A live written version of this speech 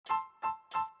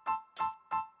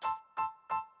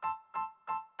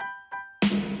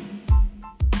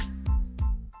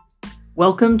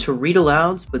Welcome to Read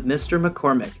Alouds with Mr.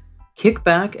 McCormick. Kick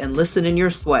back and listen in your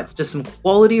sweats to some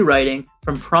quality writing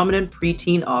from prominent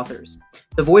preteen authors.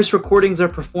 The voice recordings are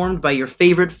performed by your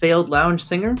favorite failed lounge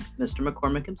singer, Mr.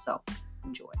 McCormick himself.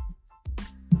 Enjoy.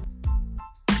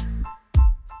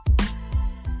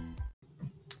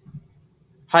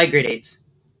 Hi, grade 8s.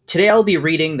 Today I'll be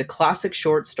reading the classic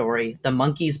short story, The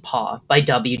Monkey's Paw by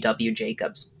W. W.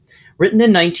 Jacobs. Written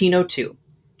in 1902,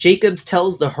 Jacobs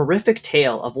tells the horrific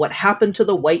tale of what happened to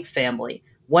the White family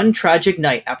one tragic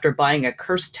night after buying a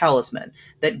cursed talisman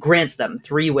that grants them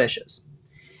 3 wishes.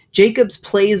 Jacobs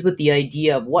plays with the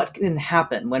idea of what can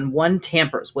happen when one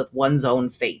tampers with one's own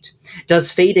fate.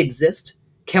 Does fate exist?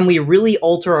 Can we really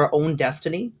alter our own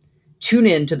destiny? Tune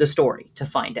in to the story to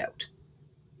find out.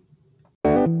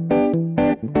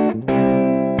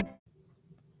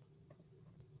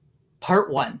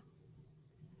 Part 1.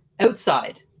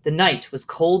 Outside, the night was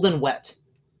cold and wet,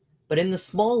 but in the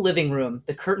small living room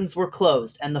the curtains were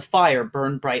closed and the fire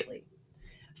burned brightly.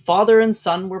 Father and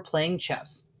son were playing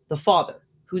chess. The father,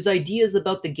 whose ideas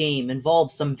about the game involved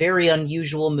some very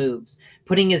unusual moves,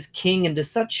 putting his king into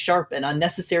such sharp and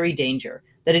unnecessary danger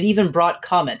that it even brought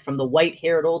comment from the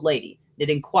white-haired old lady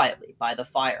knitting quietly by the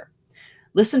fire.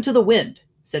 "Listen to the wind,"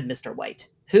 said Mr. White,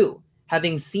 who,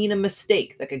 having seen a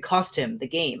mistake that could cost him the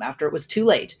game after it was too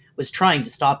late, was trying to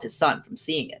stop his son from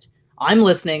seeing it. "I'm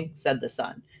listening," said the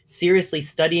son, seriously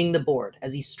studying the board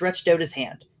as he stretched out his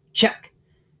hand. "Check."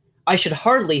 "I should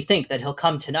hardly think that he'll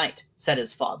come tonight," said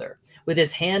his father, with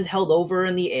his hand held over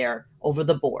in the air over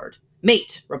the board.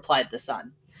 "Mate," replied the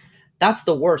son. "That's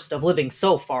the worst of living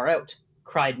so far out,"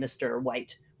 cried Mr.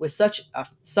 White, with such a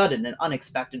sudden and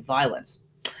unexpected violence.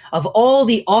 "Of all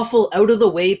the awful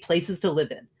out-of-the-way places to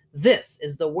live in, this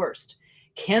is the worst.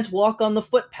 Can't walk on the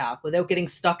footpath without getting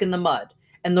stuck in the mud,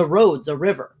 and the road's a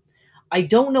river. I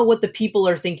don't know what the people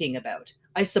are thinking about.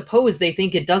 I suppose they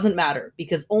think it doesn't matter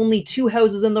because only 2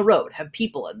 houses in the road have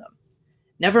people in them."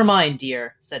 "Never mind,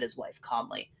 dear," said his wife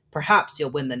calmly. "Perhaps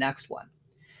you'll win the next one."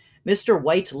 Mr.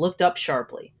 White looked up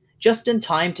sharply, just in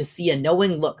time to see a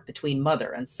knowing look between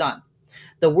mother and son.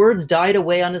 The words died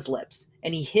away on his lips,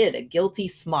 and he hid a guilty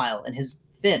smile in his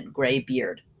thin gray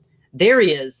beard. "There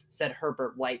he is," said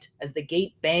Herbert White, as the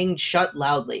gate banged shut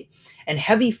loudly, and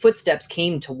heavy footsteps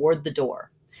came toward the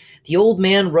door. The old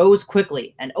man rose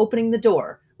quickly, and opening the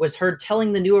door, was heard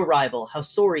telling the new arrival how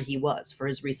sorry he was for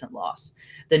his recent loss.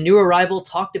 The new arrival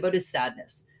talked about his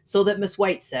sadness, so that Miss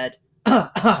White said,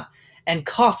 and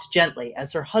coughed gently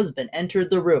as her husband entered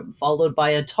the room, followed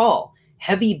by a tall,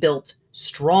 heavy-built,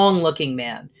 strong-looking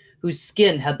man, whose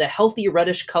skin had the healthy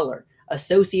reddish color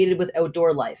associated with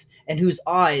outdoor life, and whose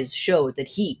eyes showed that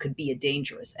he could be a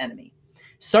dangerous enemy.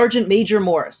 "Sergeant Major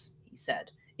Morris," he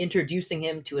said, introducing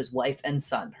him to his wife and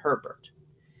son, Herbert.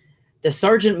 The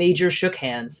sergeant major shook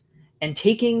hands, and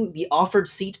taking the offered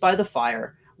seat by the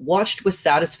fire, watched with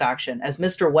satisfaction as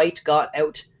Mr. White got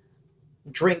out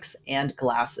drinks and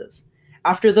glasses.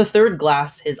 After the 3rd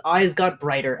glass, his eyes got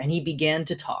brighter, and he began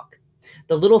to talk.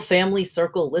 The little family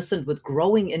circle listened with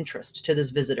growing interest to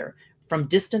this visitor from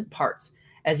distant parts,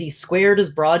 as he squared his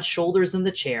broad shoulders in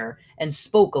the chair and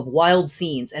spoke of wild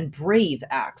scenes and brave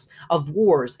acts, of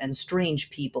wars and strange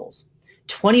peoples.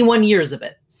 21 years of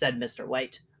it," said Mr.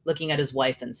 White, looking at his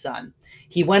wife and son.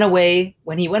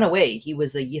 When he went away, he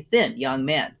was a thin young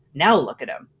man. Now look at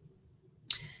him."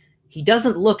 "He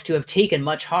doesn't look to have taken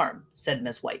much harm," said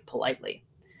Miss White politely.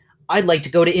 "I'd like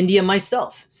to go to India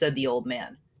myself," said the old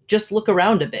man. "Just look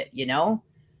around a bit, you know."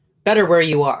 "Better where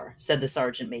you are," said the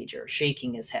sergeant major,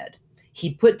 shaking his head.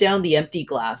 He put down the empty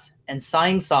glass and,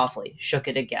 sighing softly, shook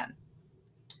it again.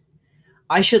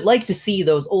 "I should like to see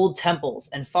those old temples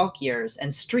and fakirs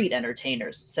and street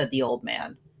entertainers," said the old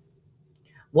man.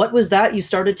 "What was that you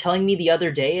started telling me the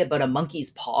other day about a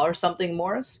monkey's paw or something,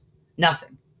 Morris?"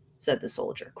 "Nothing," said the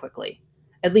soldier quickly.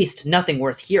 "At least nothing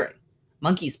worth hearing."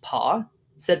 "Monkey's paw?"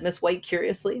 said Miss White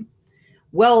curiously.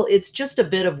 "Well, it's just a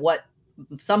bit of what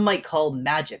some might call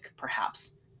magic,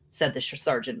 perhaps," said the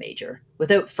sergeant major,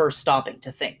 without first stopping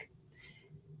to think.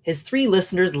 His 3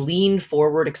 listeners leaned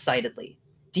forward excitedly.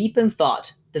 Deep in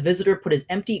thought, the visitor put his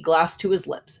empty glass to his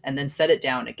lips and then set it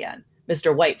down again.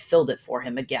 Mr. White filled it for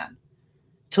him again.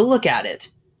 "To look at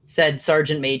it," said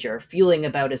Sergeant Major, feeling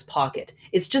about his pocket,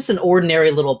 "it's just an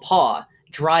ordinary little paw,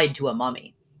 dried to a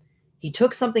mummy." He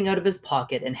took something out of his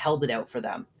pocket and held it out for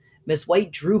them. Miss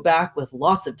White drew back with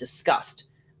lots of disgust,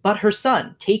 but her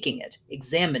son, taking it,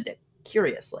 examined it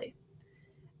curiously.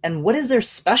 "And what is there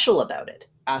special about it?"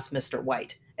 asked Mr.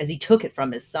 White, as he took it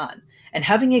from his son, and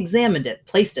having examined it,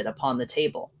 placed it upon the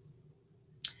table.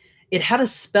 "It had a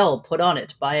spell put on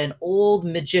it by an old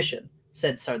magician,"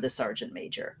 said the sergeant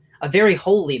major, "a very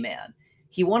holy man.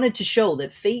 He wanted to show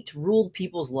that fate ruled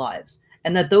people's lives,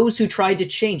 and that those who tried to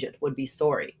change it would be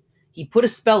sorry. He put a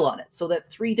spell on it so that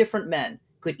 3 different men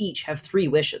could each have 3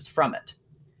 wishes from it.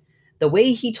 The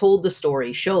way he told the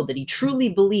story showed that he truly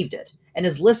believed it, and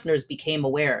his listeners became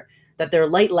aware that their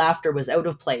light laughter was out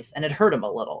of place and had hurt him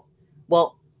a little.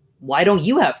 "Well, why don't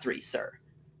you have 3, sir?"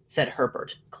 said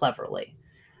Herbert cleverly.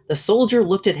 The soldier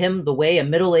looked at him the way a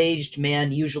middle-aged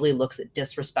man usually looks at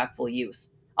disrespectful youth.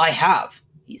 "I have,"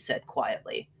 he said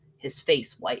quietly. His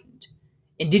face whitened.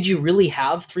 "And did you really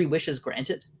have 3 wishes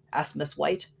granted?" asked Miss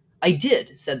White. "I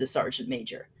did," said the sergeant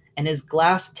major, and his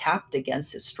glass tapped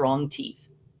against his strong teeth.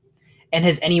 "And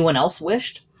has anyone else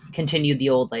wished?" continued the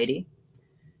old lady.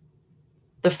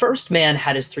 "The first man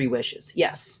had his 3 wishes,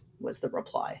 yes," was the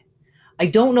reply. "I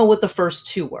don't know what the first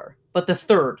 2 were, but the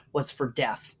third was for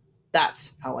death.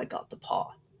 That's how I got the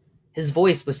paw." His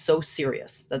voice was so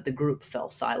serious that the group fell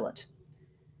silent.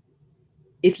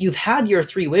 "If you've had your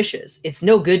 3 wishes, it's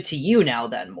no good to you now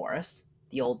then, Morris,"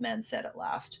 the old man said at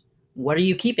last. "What are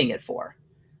you keeping it for?"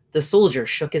 The soldier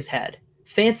shook his head.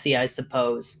 "Fancy, I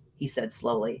suppose," he said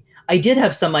slowly. "I did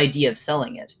have some idea of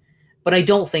selling it, but I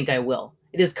don't think I will.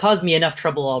 It has caused me enough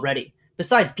trouble already.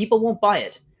 Besides, people won't buy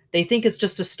it. They think it's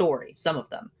just a story, some of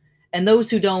them. And those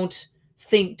who don't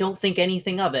think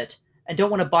anything of it and don't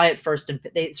want to buy it first, and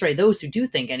those who do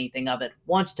think anything of it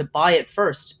want to buy it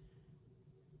first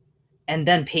and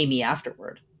then pay me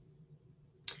afterward."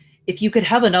 "If you could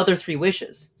have another 3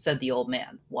 wishes," said the old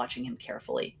man, watching him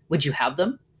carefully, "would you have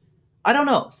them?" "I don't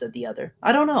know," said the other.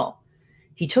 "I don't know."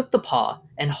 He took the paw,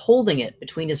 and holding it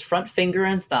between his front finger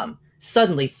and thumb,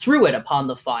 suddenly threw it upon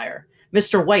the fire.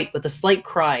 Mr. White, with a slight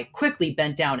cry, quickly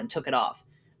bent down and took it off.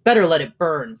 "Better let it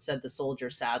burn," said the soldier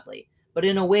sadly, but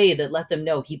in a way that let them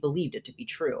know he believed it to be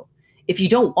true. "If you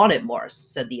don't want it, Morris,"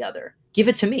 said the other, "give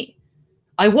it to me."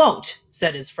 "I won't,"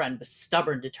 said his friend with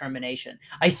stubborn determination.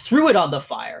 "I threw it on the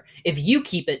fire. If you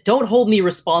keep it, don't hold me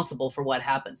responsible for what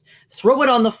happens. Throw it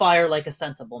on the fire like a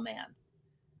sensible man."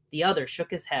 The other shook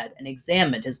his head and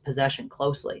examined his possession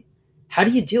closely. "How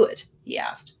do you do it?" he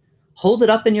asked. "Hold it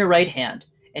up in your right hand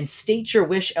and state your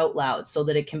wish out loud so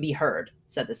that it can be heard,"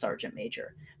 said the sergeant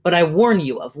major. "But I warn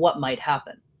you of what might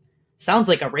happen." "Sounds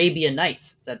like Arabian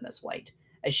Nights," said Miss White,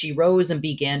 as she rose and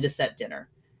began to set dinner.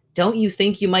 "Don't you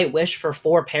think you might wish for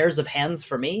 4 pairs of hands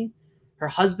for me?" Her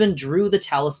husband drew the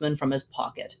talisman from his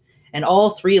pocket, and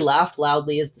all 3 laughed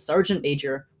loudly as the sergeant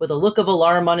major, with a look of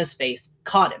alarm on his face,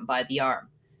 caught him by the arm.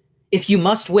 "If you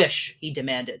must wish," he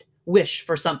demanded, "wish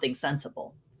for something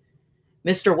sensible."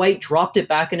 Mr. White dropped it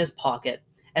back in his pocket,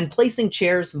 and placing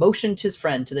chairs, motioned his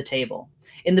friend to the table.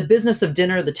 In the business of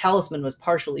dinner, the talisman was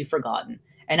partially forgotten,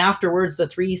 and afterwards the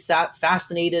 3 sat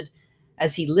fascinated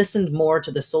as he listened more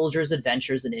to the soldier's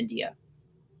adventures in India.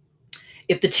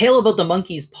 "If the tale about the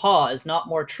monkey's paw is not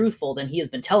more truthful than he has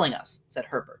been telling us," said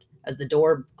Herbert, as the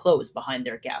door closed behind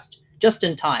their guest, just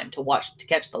in time to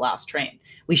catch the last train,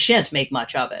 "we shan't make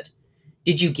much of it."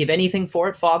 "Did you give anything for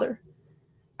it, father?"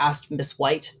 asked Miss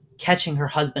White, catching her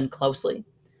husband closely.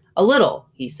 "A little,"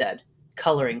 he said,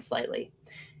 coloring slightly.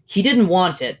 "He didn't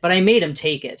want it, but I made him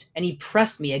take it, and he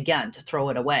pressed me again to throw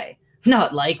it away."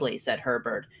 "Not likely," said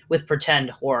Herbert, with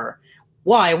pretend horror.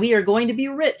 "Why, we are going to be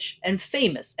rich and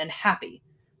famous and happy."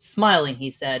 Smiling, he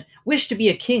said, "Wish to be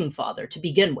a king, father, to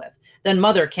begin with. Then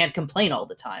mother can't complain all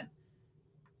the time."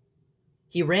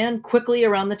 He ran quickly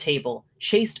around the table,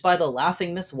 chased by the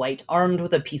laughing Miss White, armed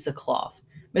with a piece of cloth.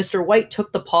 Mr. White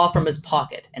took the paw from his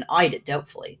pocket and eyed it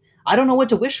doubtfully. "I don't know what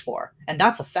to wish for, and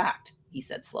that's a fact," he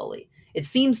said slowly. "It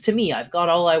seems to me I've got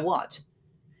all I want."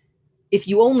 "If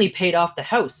you only paid off the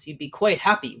house, you'd be quite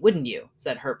happy, wouldn't you?"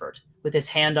 said Herbert, with his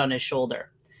hand on his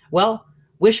shoulder. "Well,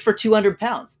 wish for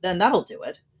 £200, then that'll do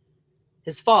it."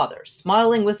 His father,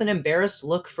 smiling with an embarrassed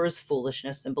look for his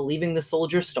foolishness and believing the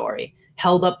soldier's story,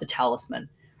 held up the talisman.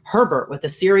 Herbert, with a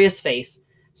serious face,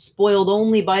 spoiled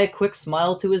only by a quick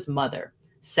smile to his mother,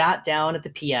 sat down at the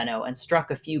piano and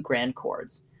struck a few grand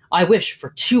chords. "I wish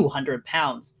for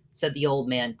 £200, said the old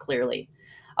man clearly.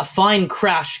 A fine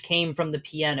crash came from the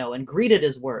piano and greeted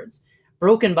his words,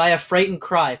 broken by a frightened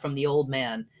cry from the old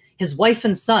man. His wife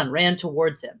and son ran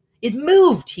towards him. "It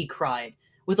moved!" he cried,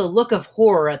 with a look of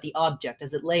horror at the object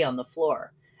as it lay on the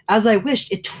floor. "As I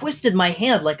wished, it twisted my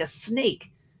hand like a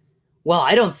snake." "Well,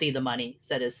 I don't see the money,"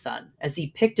 said his son, as he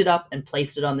picked it up and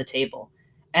placed it on the table.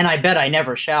 "And I bet I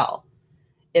never shall."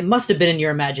 "It must have been in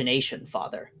your imagination,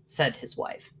 father," said his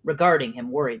wife, regarding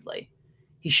him worriedly.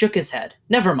 He shook his head.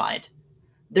 "Never mind.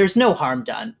 There's no harm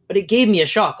done, but it gave me a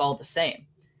shock all the same."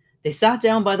 They sat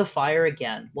down by the fire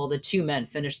again while the 2 men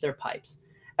finished their pipes.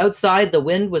 Outside, the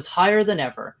wind was higher than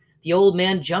ever. The old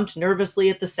man jumped nervously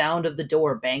at the sound of the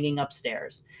door banging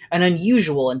upstairs. An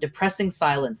unusual and depressing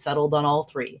silence settled on all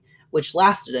three, which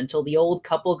lasted until the old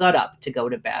couple got up to go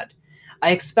to bed.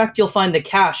 "I expect you'll find the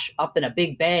cash up in a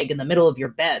big bag in the middle of your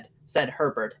bed," said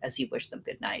Herbert as he wished them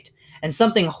good night, "and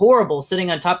something horrible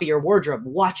sitting on top of your wardrobe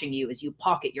watching you as you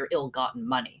pocket your ill-gotten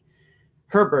money."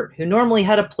 Herbert, who normally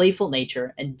had a playful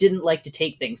nature and didn't like to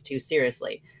take things too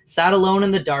seriously, sat alone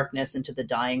in the darkness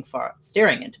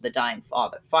staring into the dying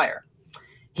fire.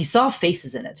 He saw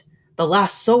faces in it, the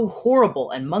last so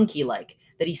horrible and monkey-like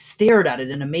that he stared at it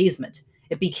in amazement.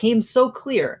 It became so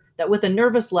clear that with a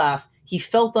nervous laugh, he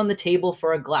felt on the table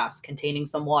for a glass containing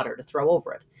some water to throw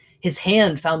over it. His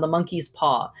hand found the monkey's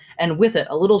paw, and with it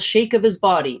a little shake of his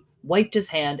body, wiped his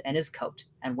hand and his coat,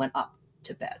 and went up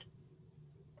to bed.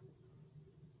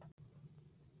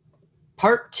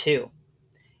 Part 2.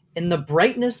 In the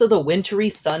brightness of the wintry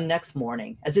sun next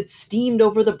morning, as it steamed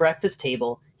over the breakfast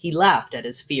table, he laughed at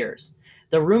his fears.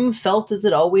 The room felt as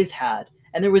it always had,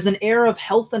 and there was an air of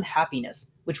health and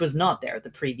happiness which was not there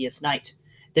the previous night.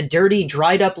 The dirty,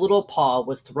 dried-up little paw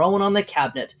was thrown on the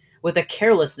cabinet with a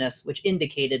carelessness which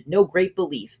indicated no great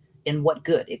belief in what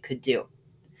good it could do.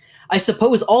 "I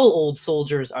suppose all old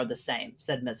soldiers are the same,"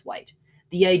 said Miss White.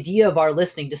 "The idea of our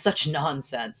listening to such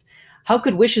nonsense! How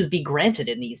could wishes be granted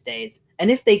in these days?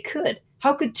 And if they could,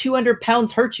 how could 200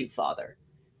 pounds hurt you, father?"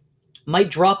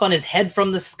 "Might drop on his head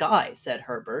from the sky," said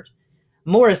Herbert.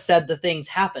 "Morris said the things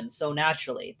happened so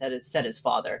naturally," said his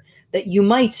father, "that you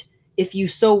might, if you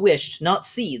so wished, not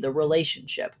see the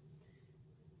relationship."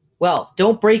 "Well,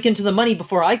 don't break into the money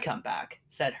before I come back,"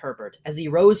 said Herbert, as he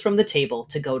rose from the table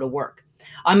to go to work.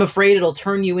 "I'm afraid it'll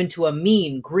turn you into a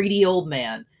mean, greedy old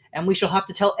man, and we shall have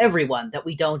to tell everyone that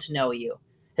we don't know you."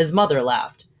 His mother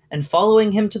laughed, and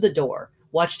following him to the door,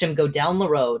 watched him go down the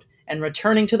road, and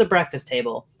returning to the breakfast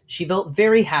table, she felt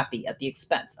very happy at the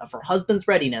expense of her husband's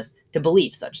readiness to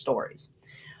believe such stories.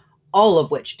 All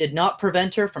of which did not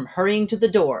prevent her from hurrying to the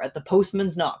door at the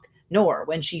postman's knock, nor,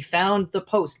 when she found the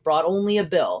post brought only a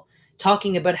bill,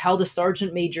 talking about how the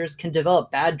sergeant majors can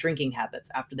develop bad drinking habits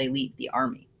after they leave the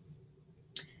army.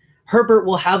 "Herbert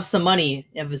will have some money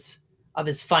of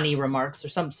his funny remarks, or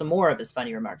some more of his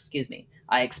funny remarks,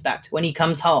 I expect, when he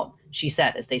comes home," she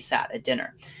said as they sat at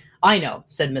dinner. "I know,"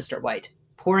 said Mr. White,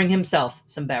 pouring himself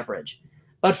some beverage.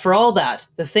 "But for all that,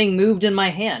 the thing moved in my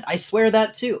hand. I swear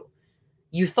that too."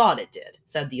 "You thought it did,"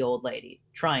 said the old lady,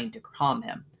 trying to calm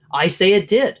him. "I say it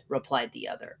did," replied the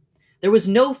other. "There was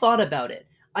no thought about it.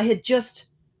 I had just—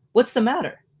 What's the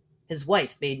matter?" His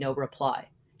wife made no reply.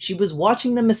 She was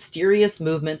watching the mysterious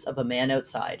movements of a man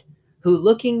outside, who,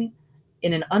 looking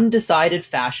in an undecided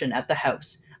fashion at the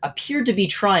house, appeared to be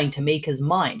trying to make his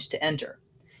mind to enter.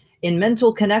 In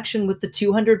mental connection with the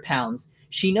 200 pounds,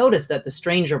 she noticed that the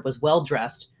stranger was well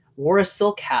dressed, wore a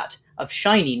silk hat of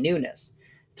shiny newness.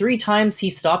 3 times he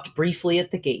stopped briefly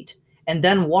at the gate, and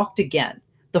then walked again.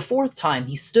 The 4th time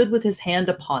he stood with his hand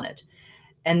upon it,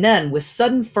 and then with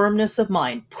sudden firmness of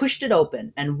mind pushed it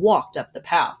open and walked up the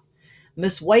path.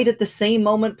 Miss White at the same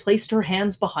moment placed her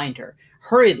hands behind her,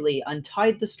 hurriedly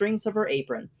untied the strings of her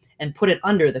apron, and put it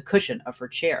under the cushion of her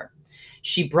chair.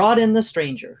 She brought in the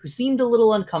stranger, who seemed a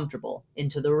little uncomfortable,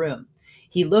 into the room.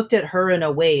 He looked at her in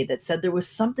a way that said there was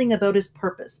something about his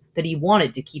purpose that he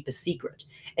wanted to keep a secret,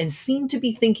 and seemed to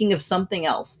be thinking of something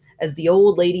else, as the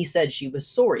old lady said she was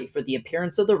sorry for the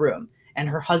appearance of the room and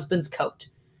her husband's coat,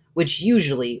 which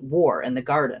usually wore in the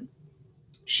garden.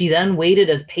 She then waited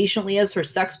as patiently as her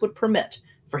sex would permit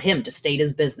for him to state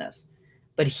his business,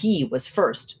 but he was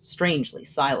first strangely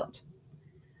silent.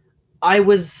 "I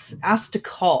was asked to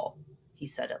call," he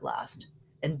said at last,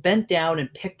 and bent down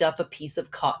and picked up a piece of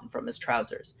cotton from his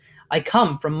trousers. "I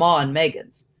come from Ma and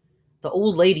Megan's." The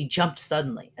old lady jumped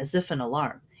suddenly, as if in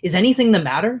alarm. "Is anything the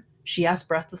matter?" she asked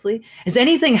breathlessly. "Has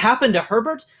anything happened to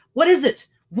Herbert? What is it?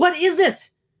 What is it?"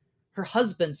 Her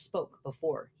husband spoke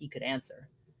before he could answer.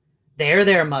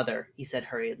 There, mother," he said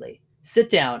hurriedly. "Sit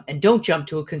down, and don't jump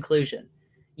to a conclusion.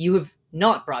 You have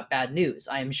not brought bad news,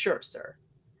 I am sure, sir,"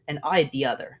 and eyed the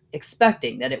other,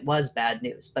 expecting that it was bad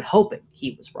news, but hoping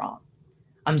he was wrong.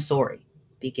 "I'm sorry,"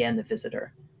 began the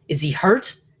visitor. "Is he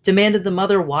hurt?" demanded the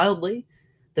mother wildly.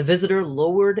 The visitor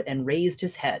lowered and raised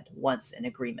his head once in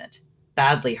agreement.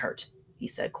 "Badly hurt," he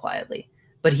said quietly,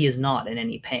 "but he is not in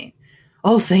any pain."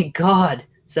 "Oh, thank God,"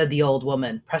 said the old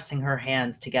woman, pressing her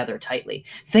hands together tightly.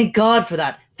 "Thank God for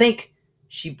that.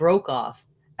 She broke off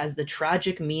as the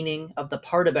tragic meaning of the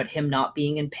part about him not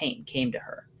being in pain came to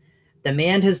her. The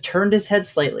man has turned his head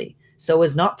slightly so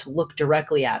as not to look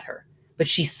directly at her, but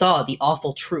she saw the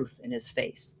awful truth in his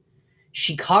face.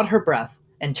 She caught her breath,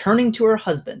 and turning to her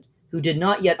husband, who did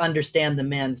not yet understand the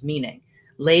man's meaning,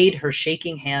 laid her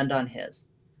shaking hand on his.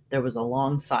 There was a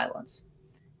long silence.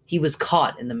 "He was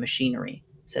caught in the machinery,"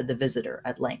 said the visitor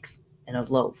at length, in a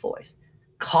low voice.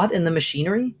 "Caught in the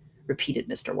machinery?" repeated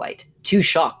Mr. White, too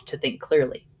shocked to think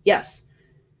clearly. "Yes."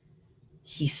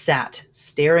 He sat,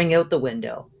 staring out the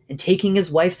window, and taking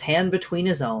his wife's hand between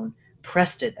his own,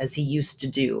 pressed it as he used to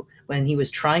do when he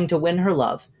was trying to win her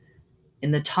love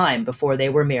in the time before they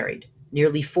were married,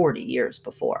 nearly 40 years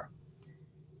before.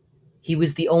 "He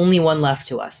was the only one left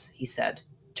to us," he said,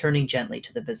 turning gently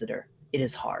to the visitor. "It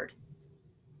is hard."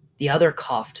 The other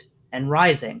coughed, and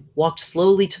rising, walked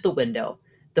slowly to the window.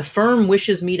 "The firm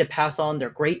wishes me to pass on their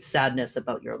great sadness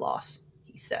about your loss,"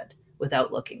 he said,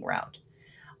 without looking round.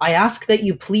 "I ask that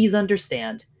you please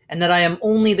understand, and that I am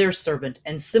only their servant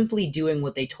and simply doing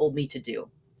what they told me to do."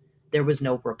 There was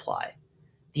no reply.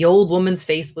 The old woman's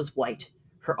face was white,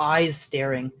 her eyes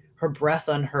staring, her breath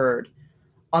unheard.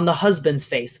 On the husband's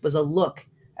face was a look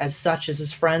as such as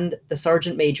his friend the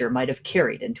sergeant major might have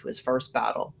carried into his first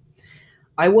battle.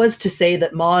 "I was to say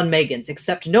that Ma and Megan's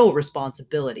accept no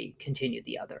responsibility," continued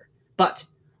the other. "But,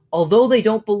 although they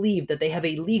don't believe that they have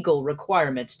a legal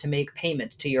requirement to make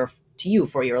payment to you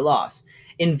for your loss,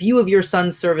 in view of your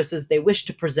son's services, they wish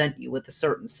to present you with a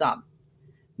certain sum."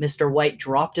 Mr. White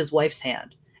dropped his wife's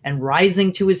hand, and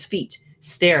rising to his feet,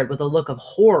 stared with a look of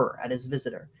horror at his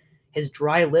visitor. His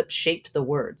dry lips shaped the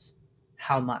words.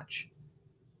 "How much?"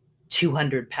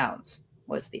 £200,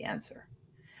 was the answer.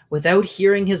 Without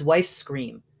hearing his wife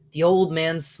scream, the old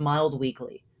man smiled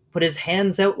weakly, put his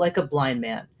hands out like a blind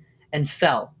man, and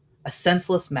fell, a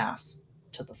senseless mass,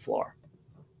 to the floor.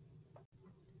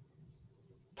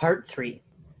 Part 3.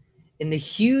 In the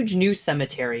huge new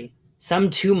cemetery, some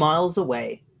 2 miles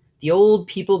away, the old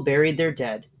people buried their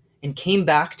dead and came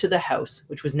back to the house,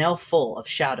 which was now full of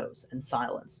shadows and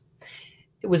silence.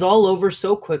 It was all over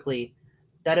so quickly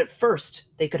that at first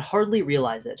they could hardly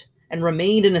realize it, and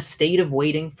remained in a state of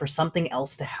waiting for something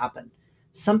else to happen,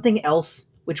 something else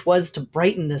which was to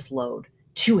brighten this load,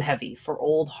 too heavy for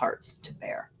old hearts to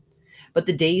bear. But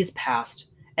the days passed,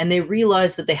 and they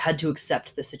realized that they had to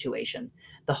accept the situation,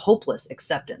 the hopeless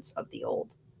acceptance of the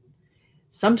old.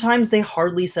 Sometimes they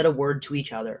hardly said a word to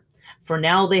each other, for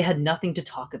now they had nothing to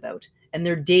talk about, and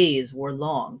their days wore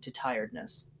long to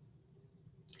tiredness.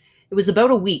 It was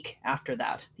about a week after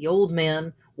that the old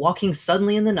man, walking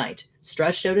suddenly in the night,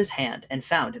 stretched out his hand and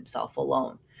found himself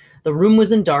alone. The room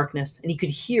was in darkness, and he could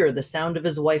hear the sound of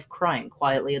his wife crying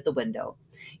quietly at the window.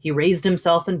 He raised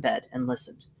himself in bed and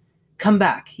listened. "Come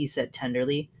back," he said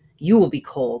tenderly. "You will be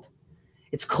cold."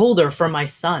 "It's colder for my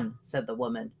son," said the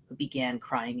woman, who began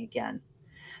crying again.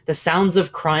 The sounds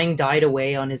of crying died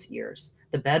away on his ears.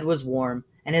 The bed was warm,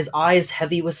 and his eyes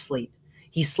heavy with sleep.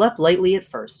 He slept lightly at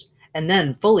first, and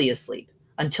then fully asleep,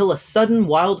 until a sudden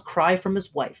wild cry from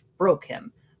his wife woke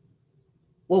him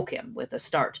with a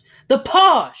start. "The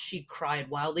paw!" she cried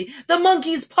wildly. "The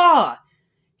monkey's paw!"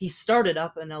 He started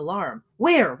up in alarm.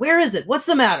 Where is it? What's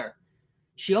the matter?"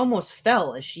 She almost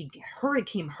fell as she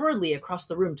came hurriedly across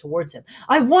the room towards him.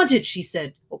 I want it," she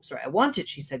said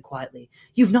quietly.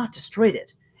 "You've not destroyed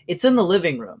it." "It's in the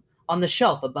living room, on the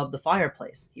shelf above the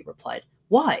fireplace," he replied.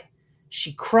 "Why?"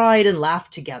 She cried and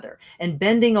laughed together, and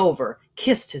bending over,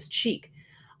 kissed his cheek.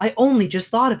 "I only just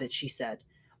thought of it," she said.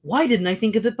 "Why didn't I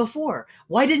think of it before?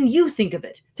 Why didn't you think of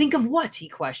it?" "Think of what?" he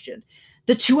questioned.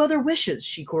 "The 2 other wishes,"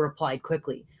 she replied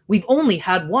quickly. "We've only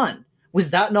had one." "Was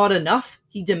that not enough?"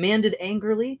 he demanded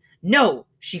angrily. "No,"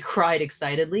 she cried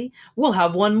excitedly. "We'll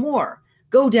have one more.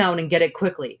 Go down and get it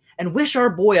quickly, and wish our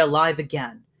boy alive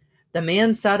again." The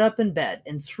man sat up in bed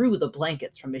and threw the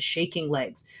blankets from his shaking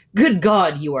legs. "Good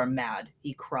God, you are mad,"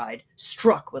 he cried,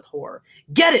 struck with horror.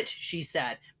 "Get it," she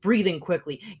said, breathing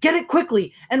quickly. "Get it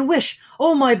quickly, and wish.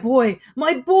 Oh, my boy,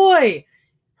 my boy!"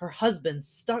 Her husband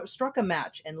struck a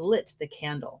match and lit the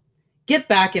candle. "Get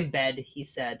back in bed," he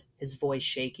said, his voice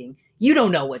shaking. "You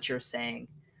don't know what you're saying."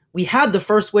 "We had the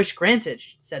first wish granted,"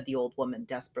 said the old woman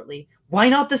desperately. "Why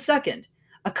not the second?"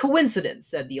 "A coincidence,"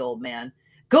 said the old man.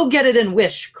 "Go get it and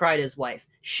wish," cried his wife,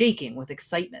 shaking with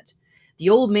excitement. The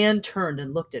old man turned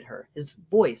and looked at her. His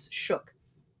voice shook.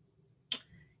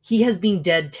 "He has been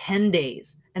dead 10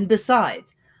 days, and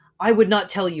besides, I would not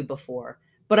tell you before,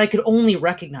 but I could only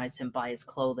recognize him by his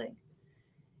clothing."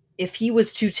 "If he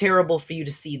was too terrible for you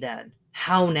to see then,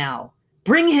 how now?"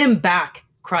 "Bring him back,"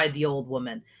 cried the old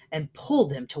woman, and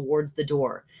pulled him towards the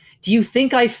door. "Do you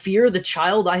think I fear the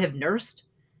child I have nursed?"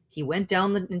 He went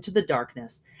down into the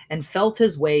darkness and felt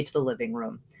his way to the living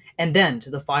room, and then to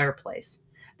the fireplace.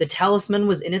 The talisman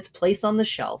was in its place on the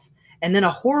shelf, and then a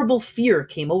horrible fear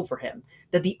came over him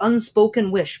that the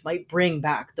unspoken wish might bring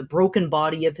back the broken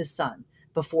body of his son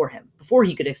before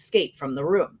he could escape from the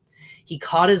room. He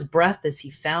caught his breath as he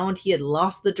found he had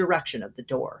lost the direction of the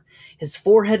door. His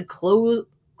forehead cold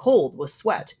with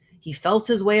sweat. He felt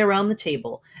his way around the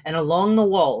table and along the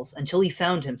walls until he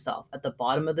found himself at the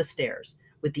bottom of the stairs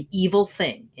with the evil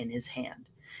thing in his hand.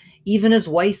 Even his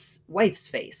wife's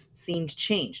face seemed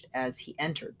changed as he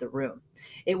entered the room.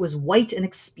 It was white and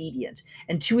expedient,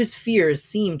 and to his fears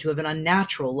seemed to have an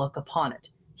unnatural look upon it.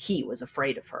 He was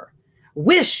afraid of her.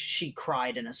 "Wish!" she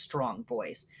cried in a strong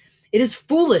voice. "It is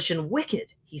foolish and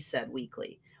wicked," he said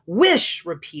weakly. "Wish!"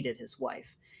 repeated his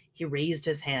wife. He raised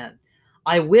his hand.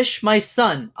 "I wish my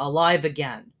son alive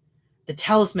again." The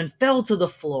talisman fell to the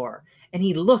floor, and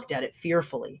he looked at it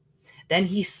fearfully. Then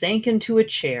he sank into a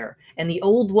chair, and the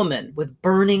old woman, with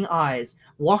burning eyes,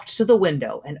 walked to the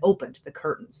window and opened the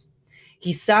curtains.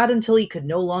 He sat until he could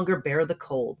no longer bear the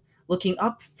cold, looking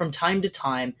up from time to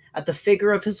time at the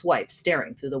figure of his wife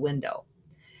staring through the window.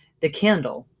 The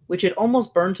candle, which had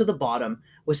almost burned to the bottom,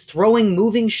 was throwing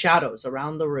moving shadows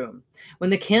around the room. When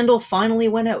the candle finally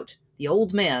went out, the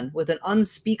old man, with an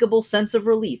unspeakable sense of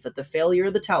relief at the failure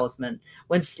of the talisman,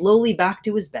 went slowly back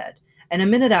to his bed, and a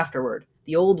minute afterward,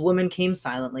 the old woman came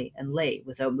silently and lay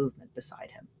without movement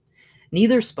beside him.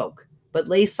 Neither spoke, but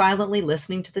lay silently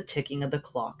listening to the ticking of the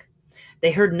clock.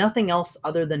 They heard nothing else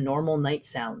other than normal night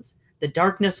sounds. The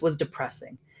darkness was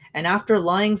depressing, and after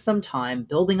lying some time,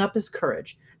 building up his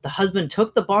courage, the husband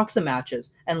took the box of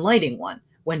matches and, lighting one,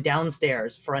 went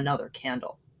downstairs for another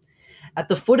candle. At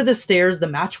the foot of the stairs, the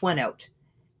match went out,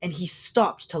 and he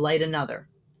stopped to light another.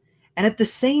 And at the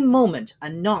same moment, a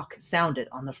knock sounded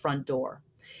on the front door.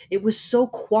 It was so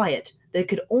quiet that it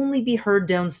could only be heard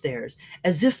downstairs,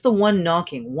 as if the one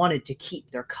knocking wanted to keep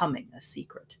their coming a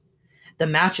secret. The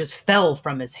matches fell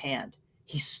from his hand.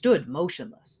 He stood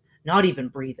motionless, not even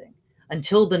breathing,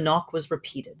 until the knock was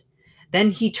repeated.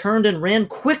 Then he turned and ran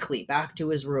quickly back to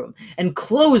his room and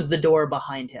closed the door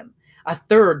behind him. A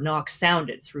third knock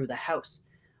sounded through the house.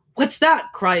 "What's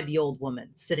that?" cried the old woman,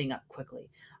 sitting up quickly.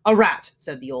 "A rat,"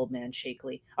 said the old man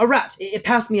shakily. "A rat. It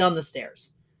passed me on the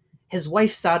stairs." His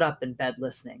wife sat up in bed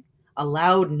listening. A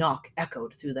loud knock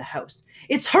echoed through the house.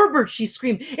 "It's Herbert!" she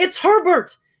screamed. "It's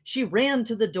Herbert!" She ran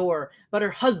to the door, but her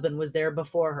husband was there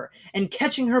before her, and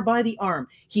catching her by the arm,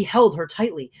 he held her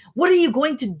tightly. "What are you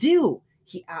going to do?"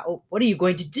 What are you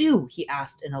going to do?" he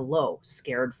asked in a low,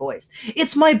 scared voice.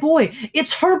 "It's my boy!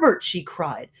 It's Herbert!" she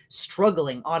cried,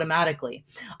 struggling automatically.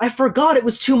 "I forgot it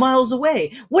was 2 miles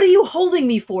away. What are you holding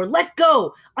me for? Let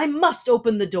go! I must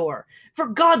open the door. For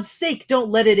God's sake,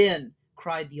 don't let it in!"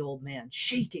 cried the old man,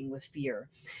 shaking with fear.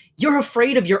 "You're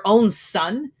afraid of your own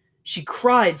son?" she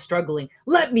cried, struggling.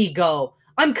 "Let me go!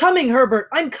 I'm coming, Herbert!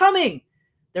 I'm coming!"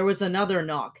 There was another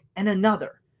knock, and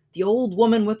another. The old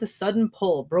woman, with a sudden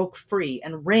pull, broke free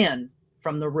and ran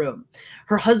from the room.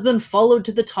 Her husband followed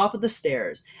to the top of the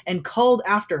stairs and called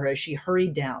after her as she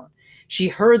hurried down. He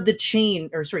heard the chain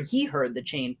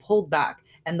pulled back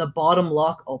and the bottom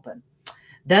lock open.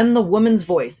 Then the woman's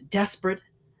voice, desperate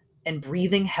and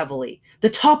breathing heavily. "The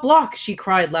top lock!" she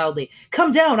cried loudly.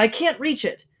 "Come down! I can't reach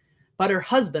it!" But her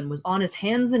husband was on his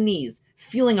hands and knees,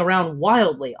 feeling around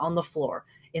wildly on the floor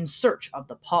in search of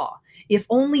the paw. If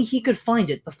only he could find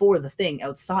it before the thing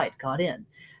outside got in.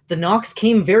 The knocks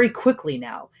came very quickly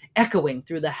now, echoing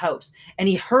through the house, and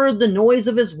he heard the noise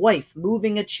of his wife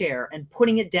moving a chair and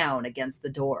putting it down against the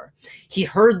door. He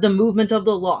heard the movement of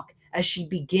the lock as she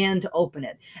began to open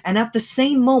it, and at the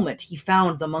same moment he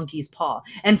found the monkey's paw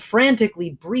and frantically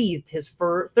breathed his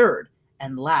third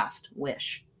and last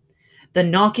wish. The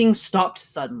knocking stopped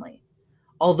suddenly.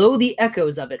 Although the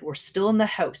echoes of it were still in the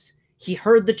house, he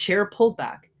heard the chair pulled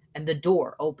back and the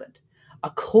door opened. A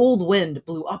cold wind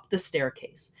blew up the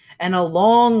staircase, and a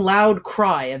long, loud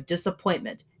cry of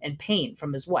disappointment and pain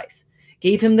from his wife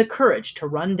gave him the courage to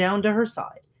run down to her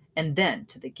side and then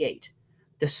to the gate.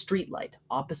 The streetlight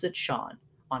opposite shone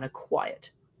on a quiet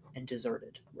and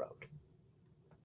deserted road.